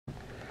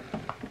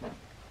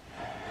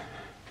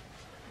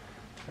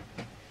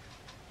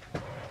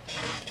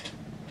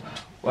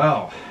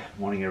Well,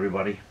 morning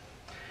everybody.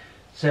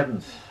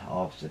 7th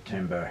of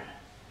September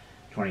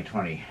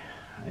 2020,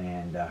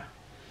 and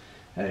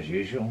as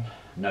usual,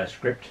 no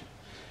script.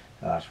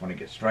 I just want to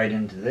get straight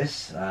into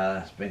this.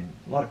 There's been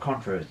a lot of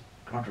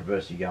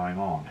controversy going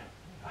on.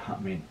 I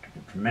mean,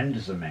 a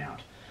tremendous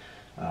amount.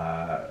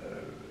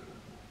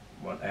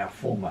 What our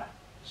former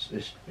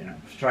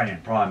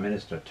Australian Prime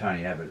Minister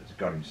Tony Abbott has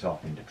got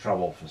himself into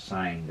trouble for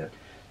saying that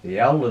the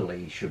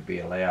elderly should be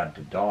allowed to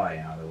die,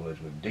 in other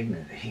words, with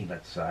dignity,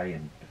 let's say,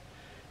 and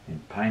in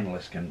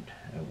painless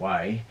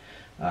way,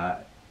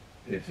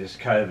 if this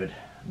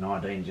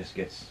COVID-19 just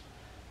gets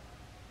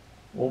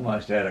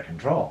almost out of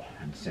control,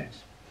 in a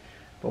sense.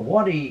 But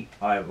what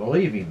I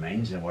believe he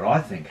means, and what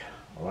I think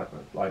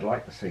I'd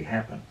like to see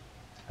happen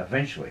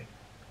eventually,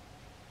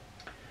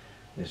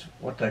 is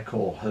what they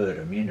call herd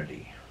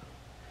immunity.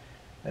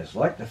 It's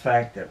like the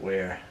fact that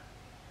we're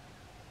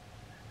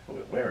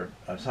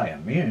I'd say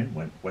immune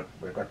when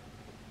we've got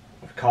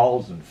with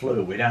colds and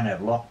flu. We don't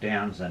have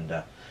lockdowns and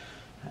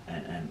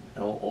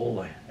all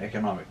the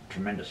economic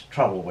tremendous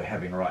trouble we're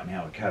having right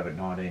now with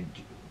COVID-19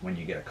 when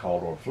you get a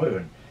cold or a flu.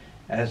 And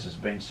as has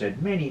been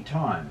said many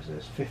times,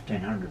 there's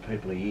 1,500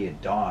 people a year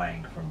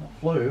dying from the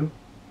flu.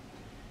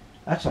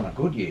 That's on a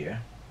good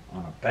year.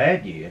 On a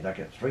bad year, they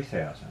get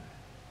 3,000.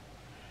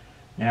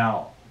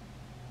 Now,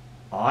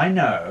 I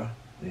know,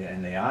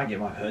 and the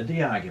argument, I've heard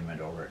the argument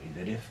already,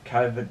 that if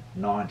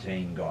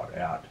COVID-19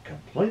 got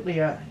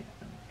completely out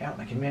in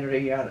the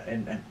community,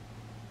 and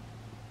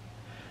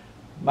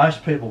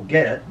most people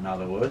get it, in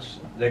other words,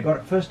 they've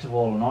got, first of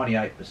all, a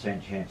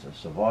 98% chance of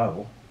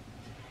survival.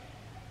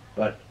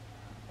 But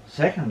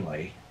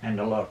secondly, and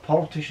a lot of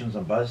politicians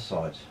on both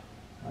sides,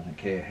 I don't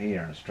care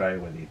here in Australia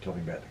whether you're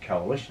talking about the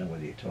coalition or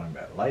whether you're talking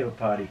about the Labor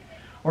Party,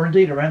 or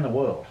indeed around the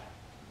world,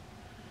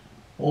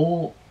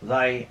 all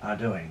they are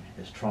doing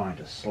is trying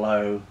to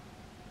slow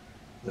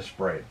the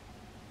spread.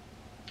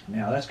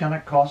 Now that's going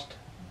to cost,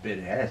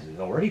 it's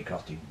already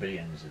costing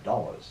billions of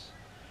dollars.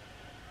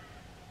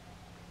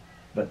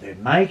 But there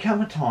may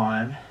come a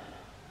time,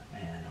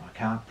 and I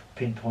can't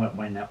pinpoint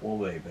when that will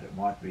be, but it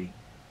might be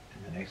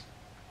in the next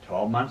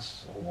 12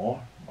 months or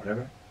more,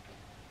 whatever,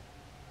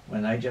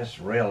 when they just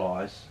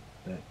realise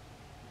that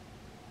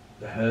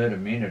the herd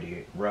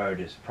immunity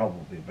road is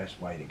probably the best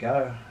way to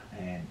go,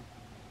 and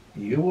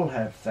you will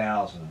have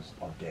thousands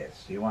of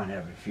deaths. You won't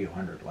have a few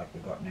hundred like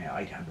we've got now,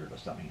 800 or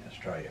something in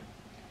Australia.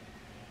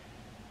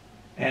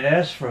 And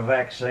as for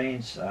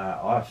vaccines,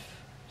 I've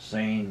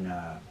seen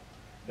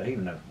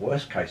even a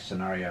worst case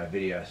scenario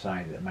video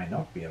saying that there may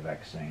not be a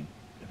vaccine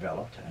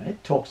developed, and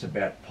it talks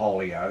about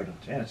polio,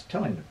 and it's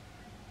telling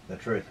the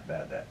truth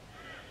about that.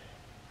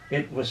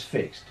 It was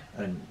fixed,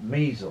 and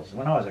measles,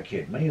 when I was a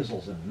kid,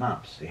 measles and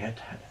mumps, you had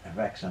to have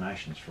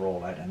vaccinations for all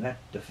that, and that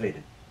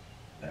defeated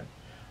that.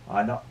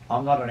 I'm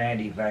not an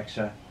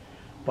anti-vaxxer,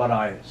 but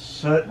I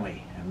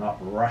certainly am not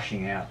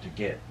rushing out to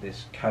get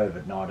this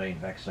COVID-19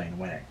 vaccine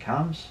when it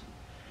comes.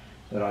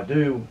 But I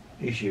do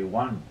issue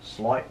one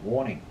slight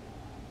warning,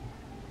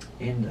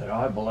 in that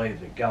I believe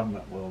the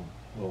government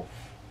will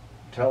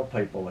tell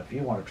people if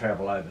you want to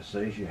travel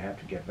overseas you have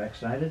to get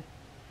vaccinated,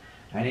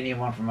 and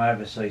anyone from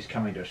overseas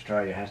coming to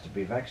Australia has to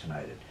be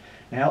vaccinated.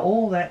 Now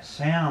all that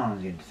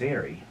sounds in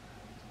theory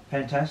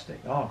fantastic.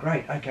 Oh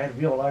great, okay, it'll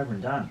be all over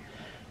and done.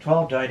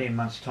 12 to 18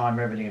 months time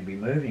everything will be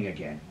moving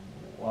again.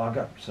 Well, I've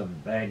got some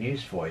bad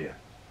news for you.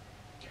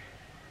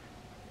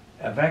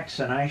 A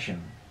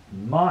vaccination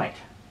might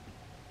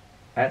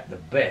at the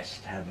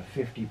best have a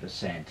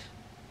 50%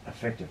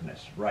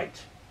 effectiveness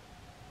rate.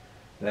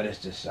 That is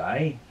to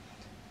say,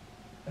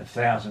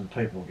 1,000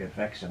 people get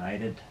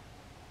vaccinated,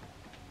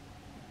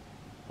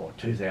 or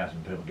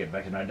 2,000 people get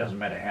vaccinated, it doesn't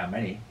matter how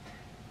many,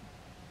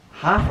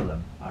 half of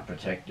them are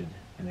protected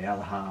and the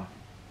other half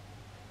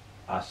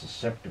are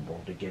susceptible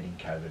to getting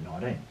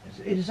COVID-19.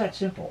 It is that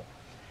simple.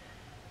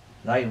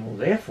 They will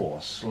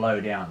therefore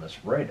slow down the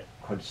spread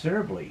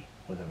considerably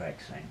with a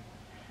vaccine.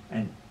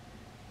 And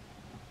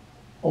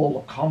all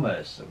the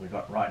commerce that we've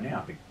got right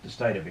now, the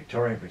state of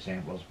Victoria, for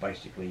example, is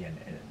basically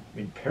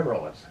in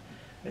peril.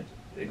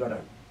 They've got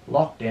to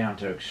lock down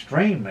to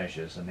extreme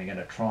measures, and they're going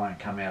to try and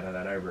come out of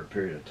that over a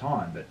period of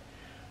time. But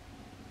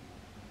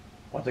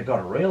what they've got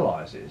to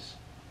realise is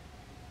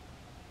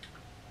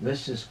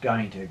this is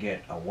going to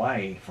get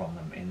away from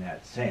them in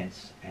that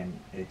sense, and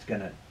it's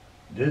going to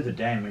do the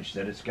damage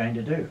that it's going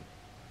to do.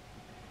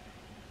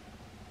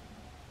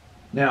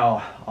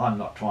 Now, I'm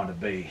not trying to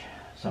be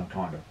some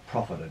kind of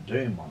prophet of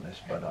doom on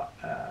this, but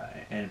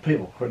and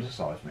people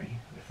criticise me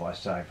if I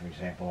say, for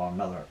example,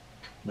 on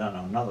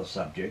another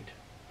subject,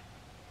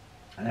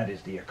 and that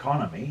is the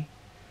economy,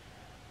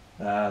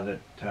 that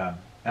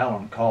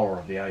Alan Coyle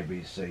of the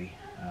ABC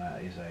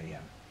is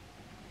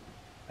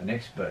an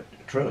expert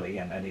truly,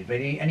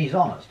 and he's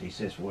honest. He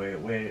says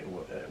we're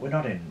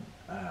not in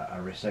a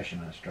recession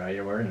in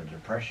Australia, we're in a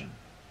depression.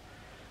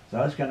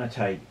 So it's going to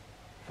take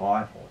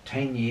 5 or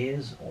 10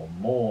 years or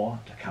more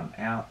to come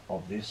out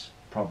of this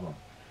problem.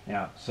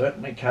 Now,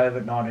 certainly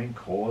COVID-19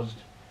 caused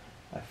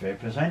a fair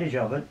percentage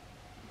of it,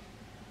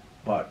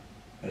 but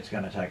it's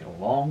going to take a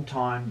long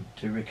time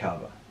to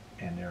recover.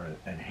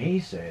 And he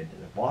said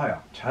that by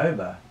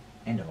October,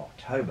 end of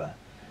October,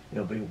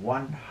 there'll be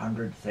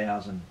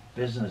 100,000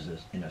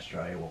 businesses in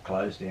Australia will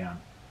close down,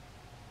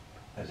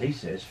 as he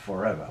says,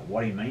 forever.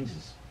 What he means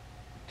is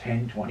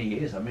 10, 20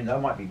 years. I mean, they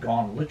might be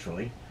gone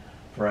literally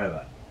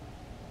forever.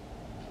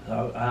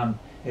 So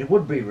it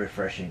would be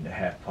refreshing to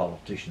have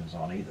politicians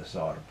on either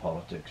side of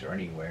politics or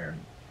anywhere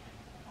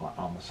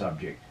on the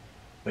subject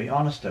be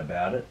honest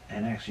about it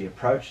and actually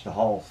approach the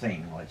whole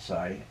thing, let's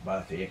say,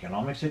 both the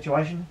economic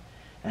situation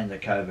and the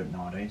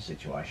COVID-19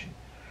 situation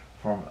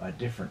from a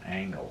different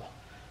angle.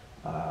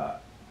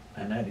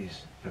 And that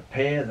is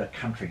prepare the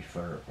country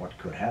for what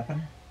could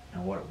happen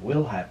and what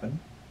will happen,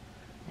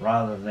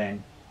 rather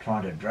than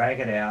trying to drag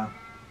it out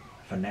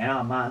for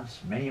now months,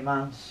 many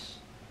months,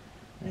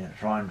 and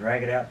try and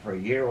drag it out for a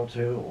year or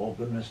two, or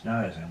goodness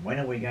knows. And when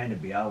are we going to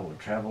be able to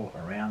travel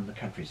around the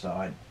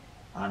countryside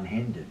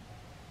unhindered?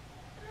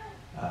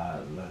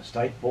 The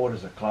state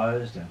borders are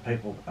closed and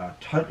people are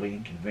totally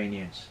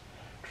inconvenienced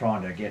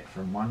trying to get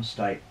from one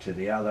state to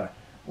the other,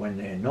 when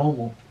their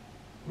normal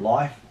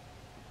life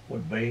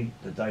would be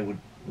that they would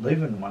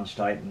live in one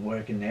state and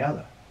work in the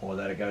other, or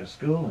they'd go to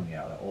school in the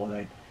other, or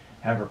they'd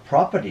have a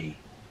property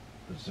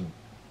with some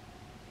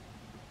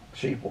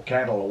sheep or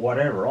cattle or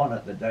whatever on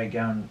it that they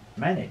go and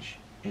manage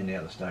in the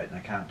other state, and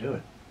they can't do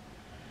it.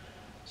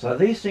 So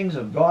these things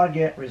have got to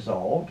get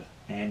resolved,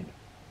 and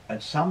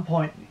at some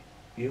point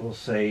you will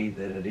see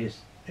that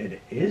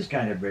it is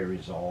going to be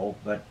resolved,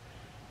 but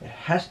it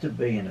has to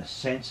be, in a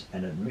sense,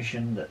 an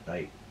admission that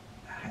they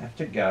have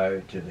to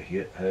go to the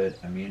herd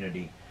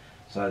immunity,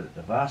 so that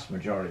the vast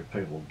majority of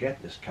people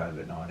get this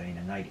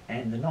COVID-19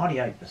 and the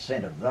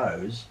 98% of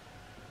those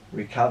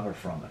recover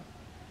from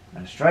it.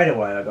 And straight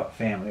away I got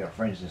family or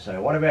friends that say,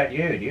 what about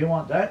you? Do you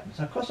want that? I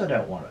said, of course I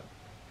don't want it.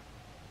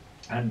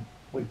 And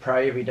we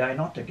pray every day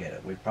not to get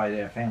it. We pray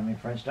that our family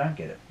and friends don't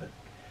get it. But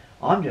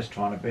I'm just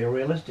trying to be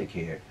realistic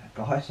here,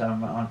 guys.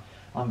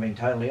 I'm being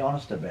totally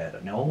honest about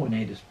it. Now all we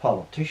need is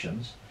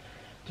politicians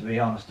to be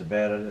honest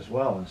about it as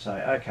well and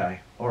say, okay,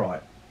 all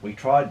right, we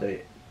tried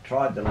the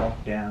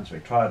lockdowns, we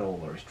tried all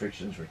the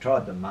restrictions, we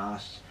tried the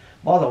masks.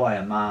 By the way,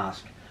 a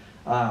mask,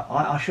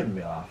 I shouldn't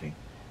be laughing.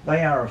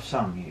 They are of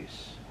some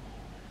use,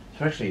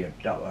 especially a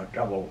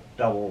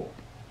double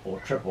or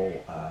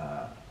triple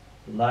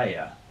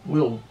layer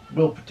will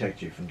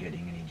protect you from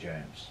getting any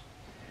germs.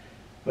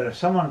 But if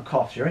someone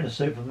coughs, you're in a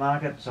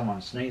supermarket,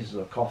 someone sneezes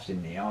or coughs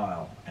in the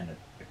aisle, and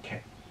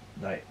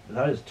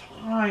those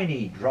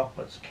tiny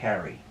droplets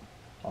carry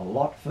a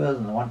lot further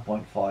than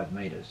 1.5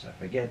 metres, so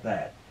forget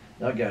that.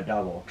 They'll go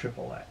double or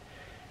triple that.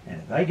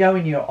 And if they go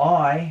in your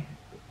eye,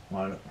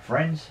 my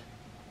friends,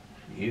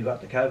 you got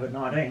the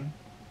COVID-19.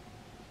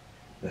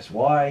 That's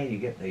why you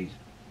get these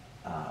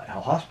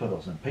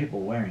hospitals and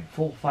people wearing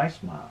full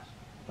face masks,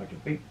 like a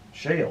big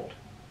shield.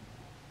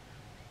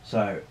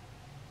 So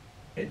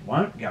it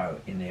won't go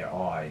in their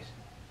eyes,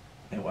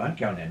 it won't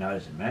go in their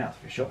nose and mouth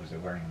for sure, because they're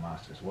wearing a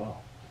mask as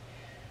well.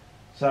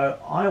 So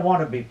I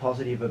want to be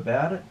positive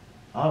about it.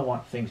 I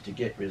want things to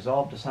get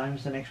resolved the same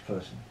as the next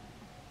person.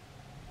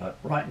 But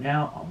right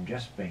now I'm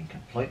just being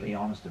completely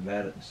honest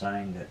about it and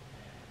saying that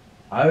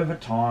over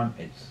time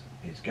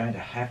it's going to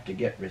have to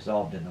get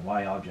resolved in the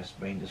way I've just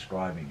been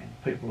describing.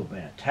 And people have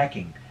been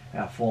attacking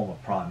our former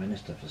Prime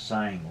Minister for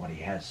saying what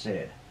he has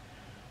said.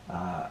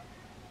 I've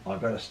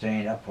got to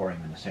stand up for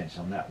him in a sense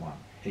on that one.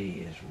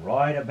 He is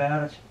right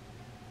about it.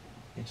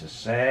 It's a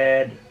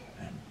sad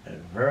and a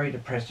very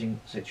depressing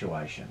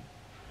situation.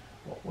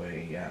 But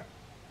we're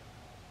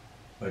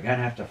going to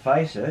have to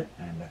face it,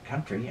 and the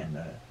country and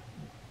the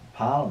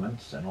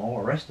parliaments and all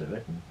the rest of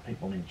it, and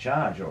people in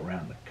charge all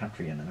around the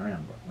country and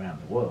around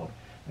the world,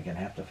 are going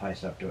to have to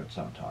face up to it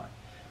sometime.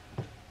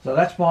 So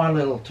that's my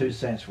little 2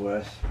 cents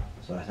worth.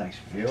 So thanks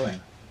for viewing.